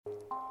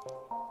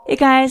Hey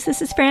guys,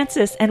 this is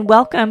Frances, and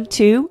welcome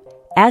to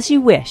As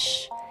You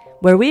Wish,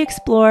 where we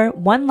explore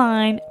one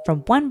line from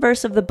one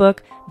verse of the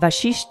book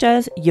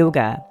Vasishta's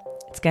Yoga.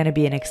 It's going to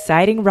be an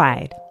exciting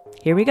ride.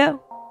 Here we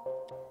go.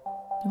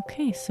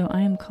 Okay, so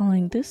I am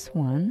calling this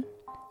one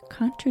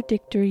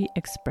Contradictory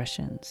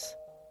Expressions.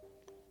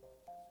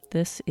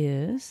 This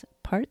is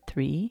part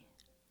 3,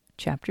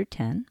 chapter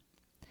 10.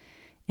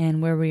 And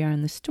where we are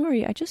in the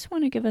story, I just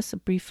want to give us a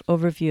brief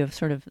overview of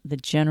sort of the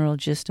general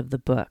gist of the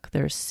book.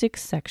 There are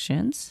 6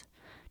 sections,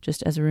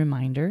 just as a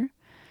reminder,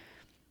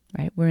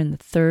 right? We're in the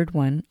third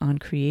one on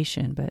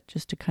creation, but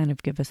just to kind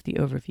of give us the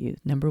overview.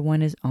 Number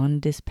 1 is on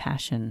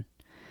dispassion.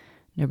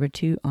 Number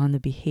 2, on the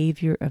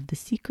behavior of the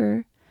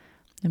seeker.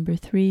 Number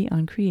 3,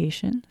 on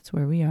creation. That's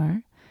where we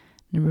are.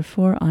 Number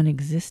 4, on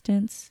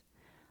existence.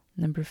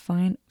 Number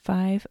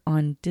 5,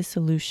 on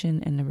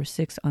dissolution. And number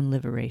 6, on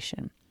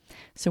liberation.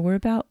 So we're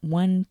about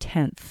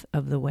 1/10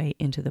 of the way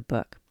into the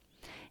book.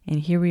 And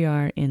here we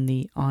are in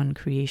the on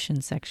creation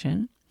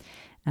section.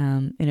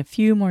 In a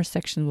few more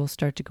sections, we'll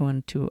start to go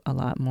into a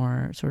lot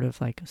more sort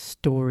of like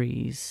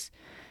stories,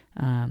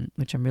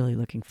 which I'm really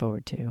looking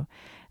forward to.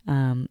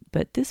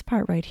 But this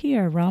part right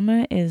here,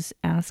 Rama is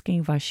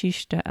asking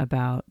Vasishta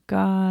about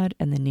God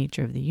and the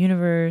nature of the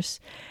universe.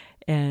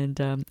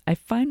 And I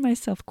find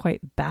myself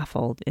quite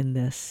baffled in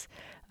this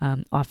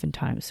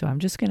oftentimes. So I'm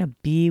just going to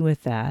be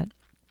with that.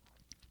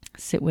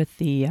 Sit with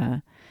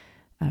the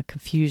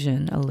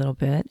confusion a little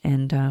bit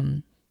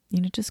and,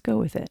 just go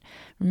with it.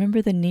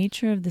 Remember, the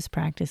nature of this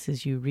practice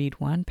is you read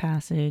one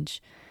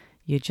passage,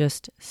 you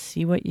just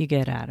see what you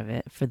get out of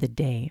it for the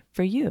day,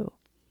 for you,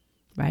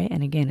 right?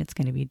 And again, it's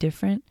going to be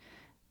different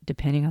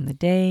depending on the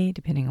day,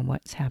 depending on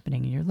what's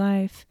happening in your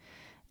life.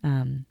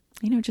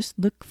 Just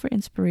look for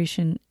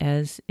inspiration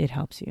as it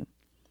helps you.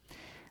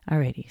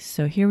 Alrighty,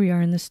 so here we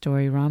are in the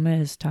story. Rama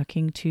is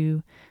talking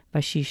to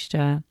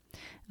Vasishta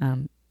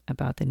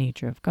about the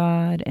nature of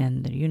God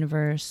and the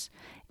universe,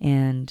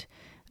 and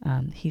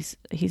he's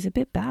a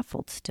bit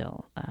baffled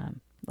still,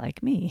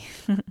 like me.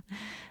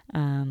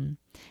 And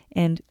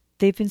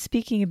they've been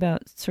speaking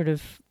about sort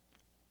of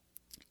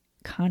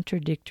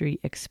contradictory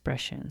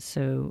expressions.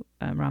 So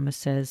Rama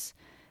says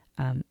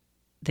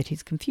that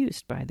he's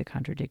confused by the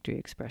contradictory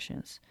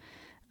expressions.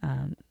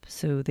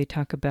 So they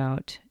talk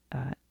about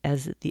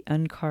as the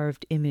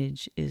uncarved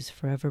image is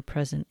forever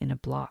present in a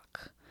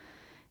block,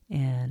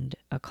 and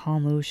a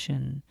calm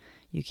ocean,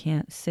 you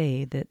can't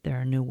say that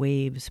there are no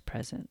waves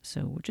present.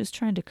 So we're just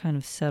trying to kind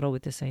of settle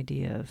with this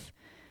idea of,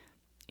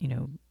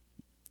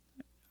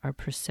 our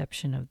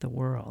perception of the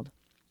world.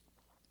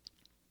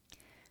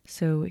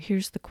 So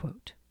here's the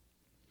quote.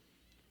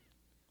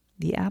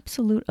 The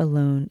Absolute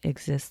alone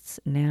exists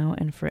now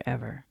and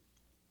forever.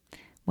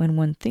 When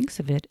one thinks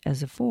of it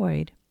as a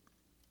void,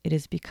 it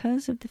is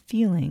because of the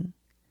feeling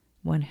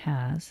one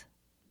has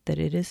that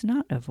it is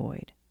not a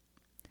void.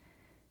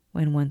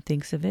 When one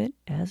thinks of it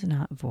as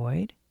not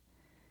void,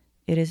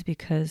 it is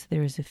because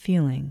there is a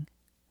feeling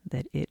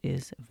that it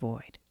is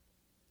void.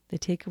 The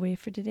takeaway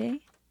for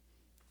today?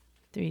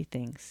 3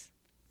 things.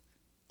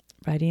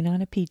 Writing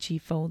on a peachy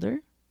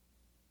folder,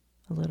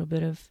 a little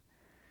bit of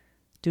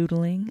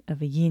doodling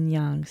of a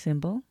yin-yang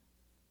symbol.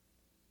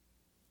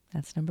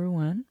 That's number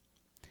 1.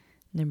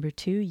 Number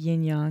 2,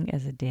 yin-yang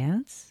as a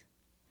dance.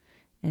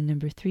 And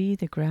number 3,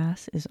 the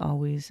grass is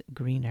always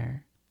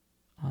greener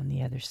on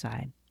the other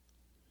side.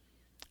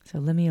 So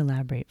let me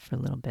elaborate for a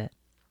little bit.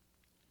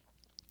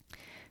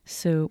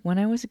 So when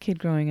I was a kid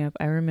growing up,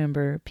 I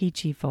remember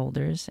peachy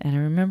folders, and I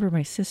remember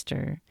my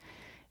sister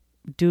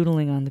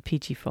doodling on the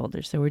peachy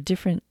folders. There were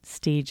different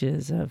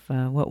stages of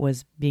what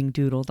was being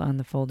doodled on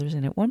the folders,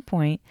 and at one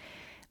point,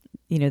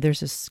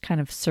 there's this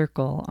kind of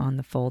circle on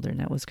the folder,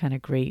 and that was kind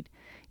of great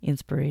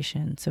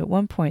inspiration. So at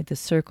one point, the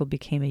circle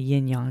became a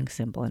yin-yang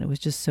symbol, and it was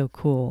just so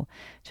cool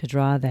to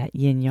draw that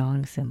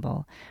yin-yang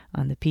symbol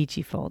on the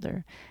peachy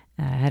folder.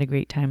 I had a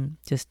great time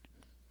just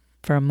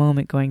for a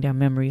moment going down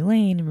memory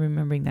lane and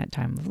remembering that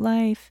time of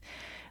life.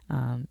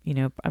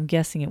 I'm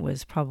guessing it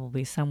was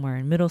probably somewhere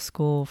in middle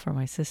school for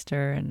my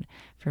sister, and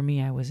for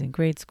me, I was in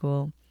grade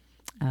school.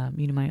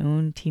 My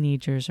own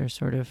teenagers are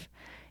sort of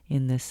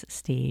in this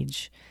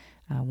stage.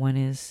 One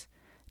is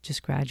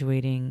just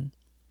graduating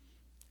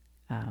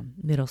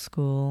middle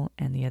school,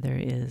 and the other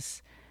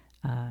is,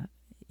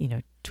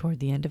 toward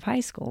the end of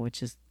high school,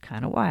 which is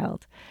kind of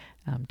wild.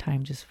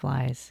 Time just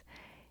flies.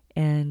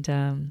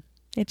 And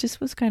it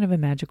just was kind of a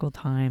magical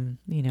time.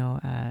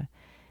 I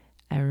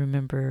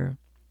remember,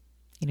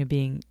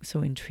 being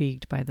so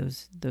intrigued by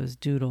those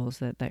doodles,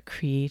 that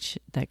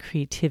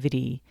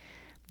creativity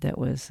that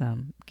was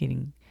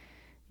getting,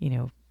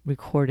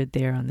 recorded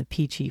there on the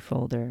peachy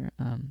folder.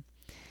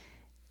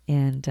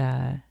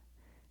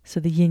 So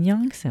the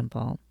yin-yang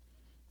symbol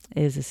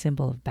is a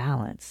symbol of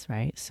balance,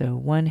 right? So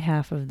one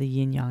half of the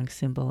yin-yang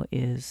symbol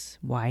is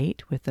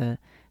white with a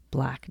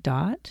black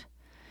dot,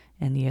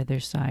 and the other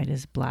side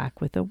is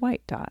black with a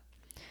white dot.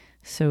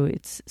 So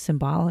it's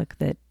symbolic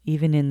that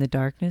even in the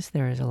darkness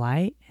there is a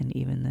light, and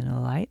even in the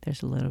light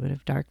there's a little bit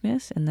of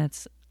darkness, and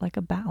that's like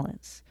a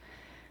balance,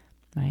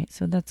 right?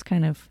 So that's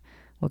kind of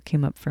what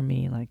came up for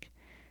me, like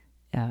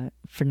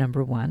for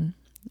number one,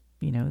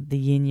 the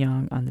yin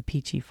yang on the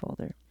peachy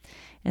folder.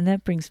 And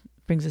that brings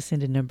us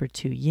into number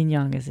two, yin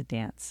yang as a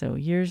dance. So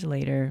years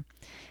later,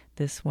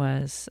 this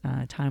was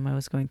a time I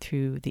was going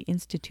through the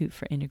Institute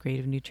for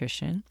Integrative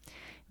Nutrition.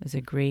 It was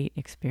a great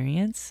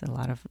experience, a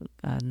lot of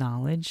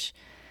knowledge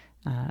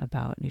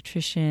about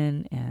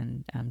nutrition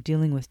and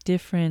dealing with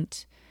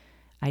different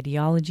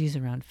ideologies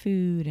around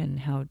food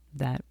and how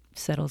that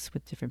settles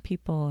with different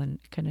people, and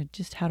kind of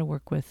just how to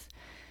work with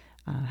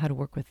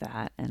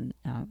that, and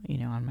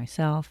on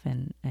myself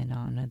and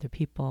on other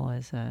people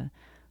as a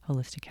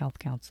holistic health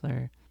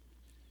counselor.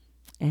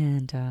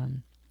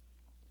 And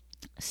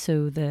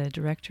so the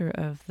director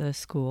of the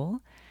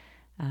school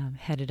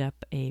headed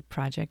up a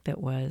project that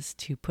was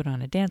to put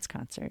on a dance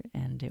concert,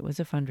 and it was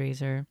a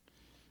fundraiser.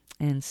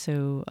 And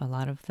so a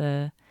lot of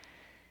the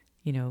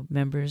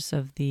members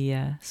of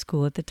the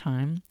school at the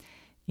time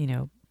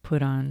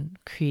put on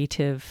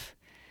creative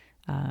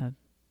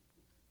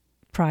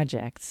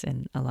projects,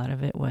 and a lot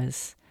of it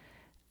was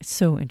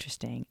so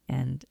interesting.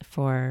 And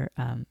for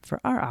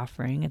our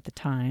offering at the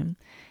time,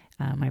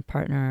 my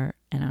partner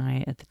and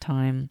I at the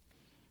time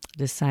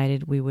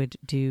decided we would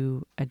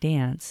do a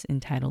dance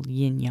entitled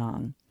Yin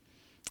Yang.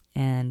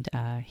 And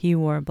he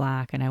wore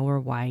black and I wore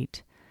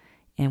white.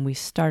 And we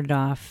started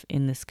off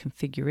in this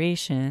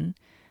configuration,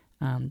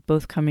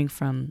 both coming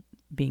from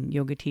being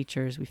yoga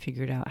teachers. We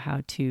figured out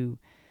how to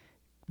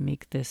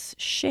make this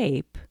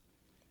shape,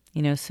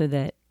 so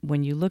that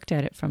when you looked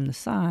at it from the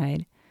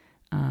side,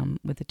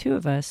 with the two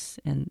of us,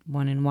 and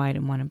one in white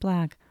and one in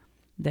black,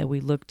 that we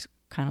looked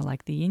kind of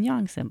like the yin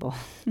yang symbol.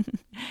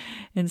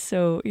 And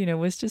so, it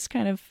was just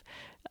kind of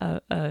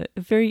a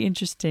very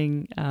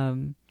interesting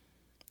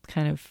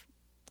kind of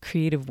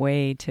creative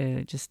way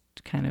to just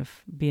kind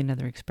of be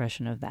another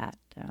expression of that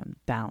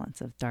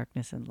balance of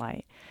darkness and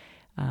light.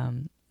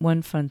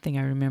 One fun thing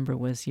I remember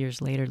was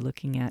years later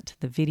looking at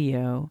the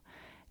video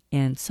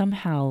and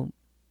somehow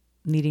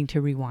needing to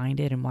rewind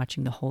it and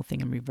watching the whole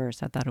thing in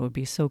reverse. I thought it would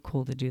be so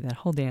cool to do that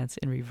whole dance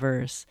in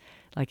reverse,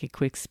 like at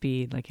quick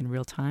speed, like in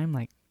real time.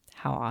 Like,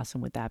 how awesome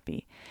would that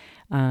be?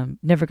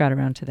 Never got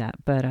around to that,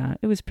 but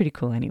it was pretty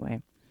cool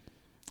anyway.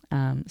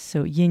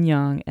 So yin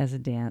yang as a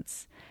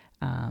dance,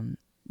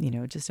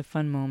 just a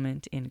fun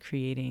moment in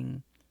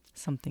creating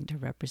something to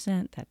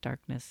represent that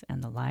darkness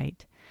and the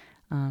light.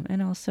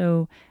 And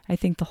also, I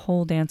think the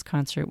whole dance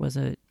concert was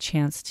a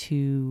chance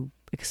to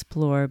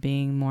explore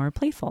being more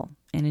playful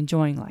and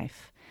enjoying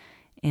life,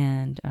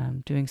 and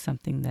doing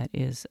something that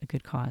is a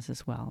good cause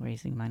as well,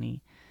 raising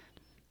money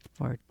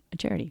for a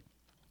charity.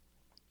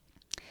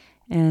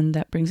 And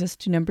that brings us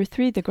to number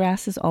 3, the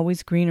grass is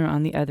always greener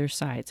on the other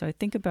side. So I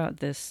think about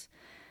this,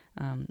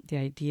 the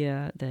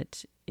idea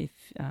that if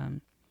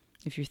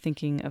you're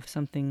thinking of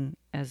something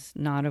as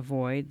not a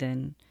void,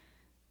 then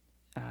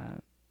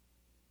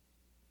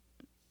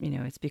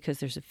it's because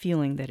there's a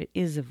feeling that it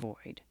is a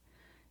void.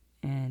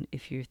 And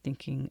if you're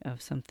thinking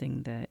of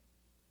something that,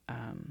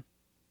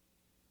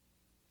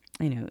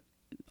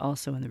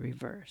 also in the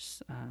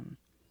reverse.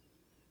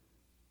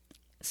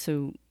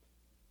 So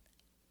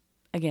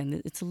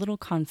again, it's a little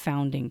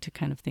confounding to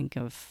kind of think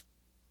of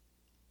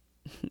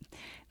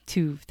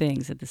two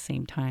things at the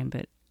same time,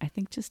 but I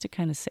think just to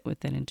kind of sit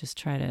with it and just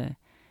try to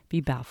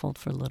be baffled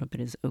for a little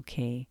bit is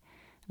okay.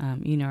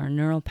 Our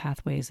neural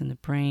pathways in the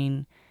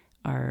brain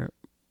are,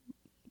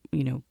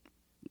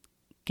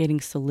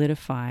 getting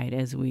solidified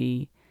as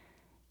we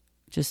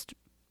just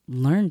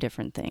learn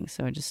different things.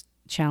 So just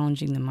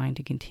challenging the mind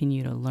to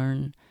continue to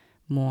learn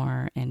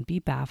more and be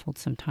baffled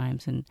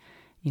sometimes. And,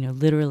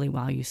 literally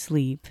while you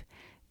sleep,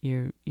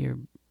 your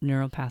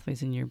neural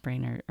pathways in your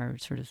brain are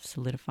sort of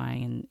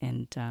solidifying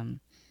and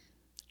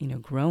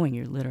growing.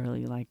 You're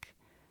literally like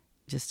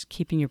just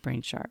keeping your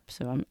brain sharp.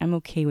 So I'm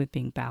okay with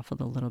being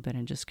baffled a little bit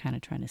and just kind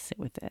of trying to sit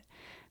with it.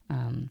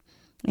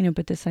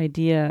 But this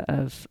idea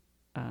of,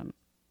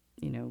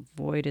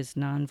 void is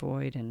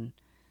non-void, and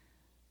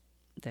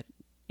that,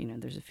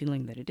 there's a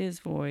feeling that it is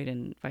void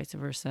and vice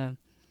versa.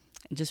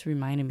 It just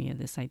reminded me of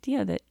this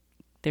idea that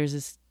there's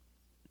this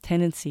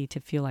tendency to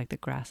feel like the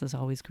grass is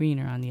always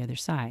greener on the other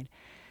side.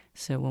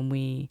 So when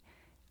we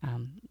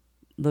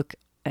look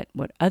at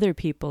what other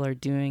people are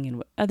doing and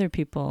what other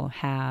people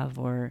have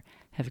or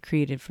have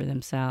created for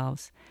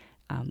themselves,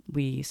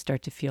 we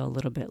start to feel a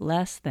little bit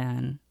less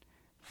than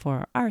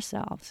for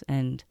ourselves.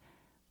 And,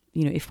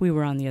 if we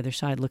were on the other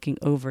side looking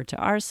over to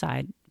our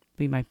side,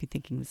 we might be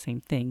thinking the same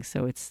thing.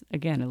 So it's,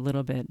 again, a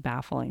little bit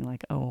baffling,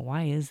 like, oh,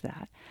 why is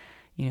that?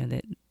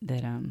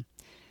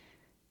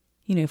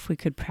 If we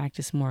could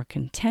practice more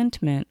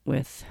contentment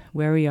with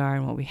where we are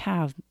and what we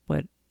have,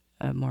 what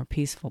a more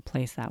peaceful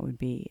place that would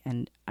be.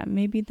 And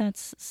maybe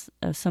that's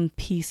some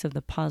piece of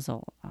the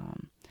puzzle.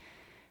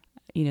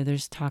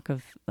 There's talk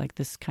of like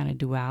this kind of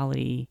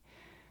duality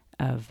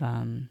of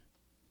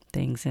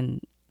things.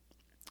 And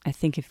I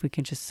think if we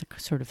can just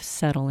sort of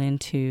settle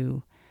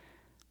into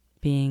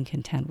being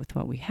content with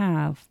what we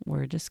have,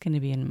 we're just going to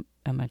be in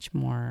a much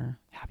more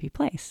happy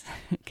place,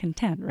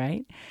 content,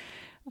 right?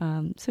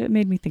 So it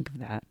made me think of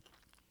that.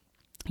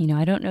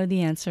 I don't know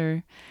the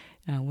answer.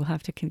 We'll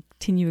have to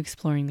continue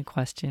exploring the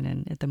question,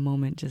 and at the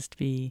moment just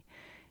be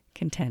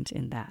content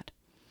in that.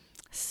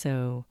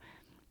 So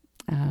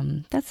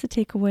that's the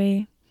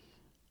takeaway.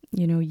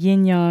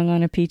 Yin-yang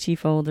on a peachy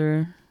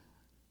folder.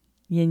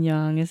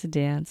 Yin-yang is a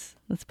dance.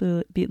 Let's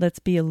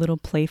be a little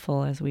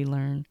playful as we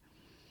learn.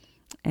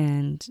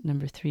 And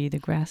number 3, the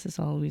grass is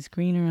always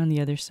greener on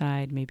the other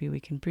side. Maybe we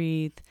can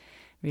breathe,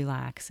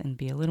 relax, and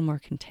be a little more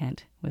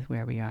content with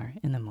where we are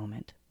in the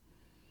moment.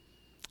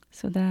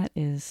 So that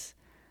is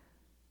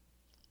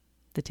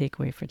the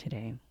takeaway for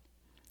today.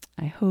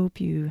 I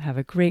hope you have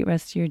a great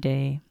rest of your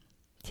day.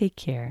 Take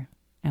care,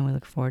 and we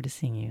look forward to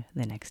seeing you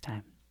the next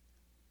time.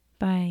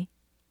 Bye.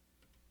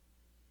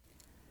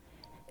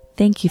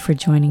 Thank you for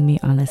joining me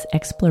on this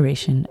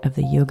exploration of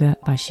the Yoga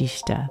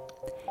Vasishta.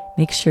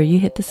 Make sure you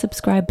hit the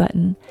subscribe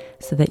button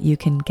so that you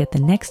can get the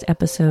next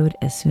episode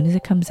as soon as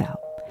it comes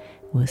out.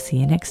 We'll see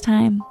you next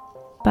time.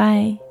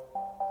 Bye.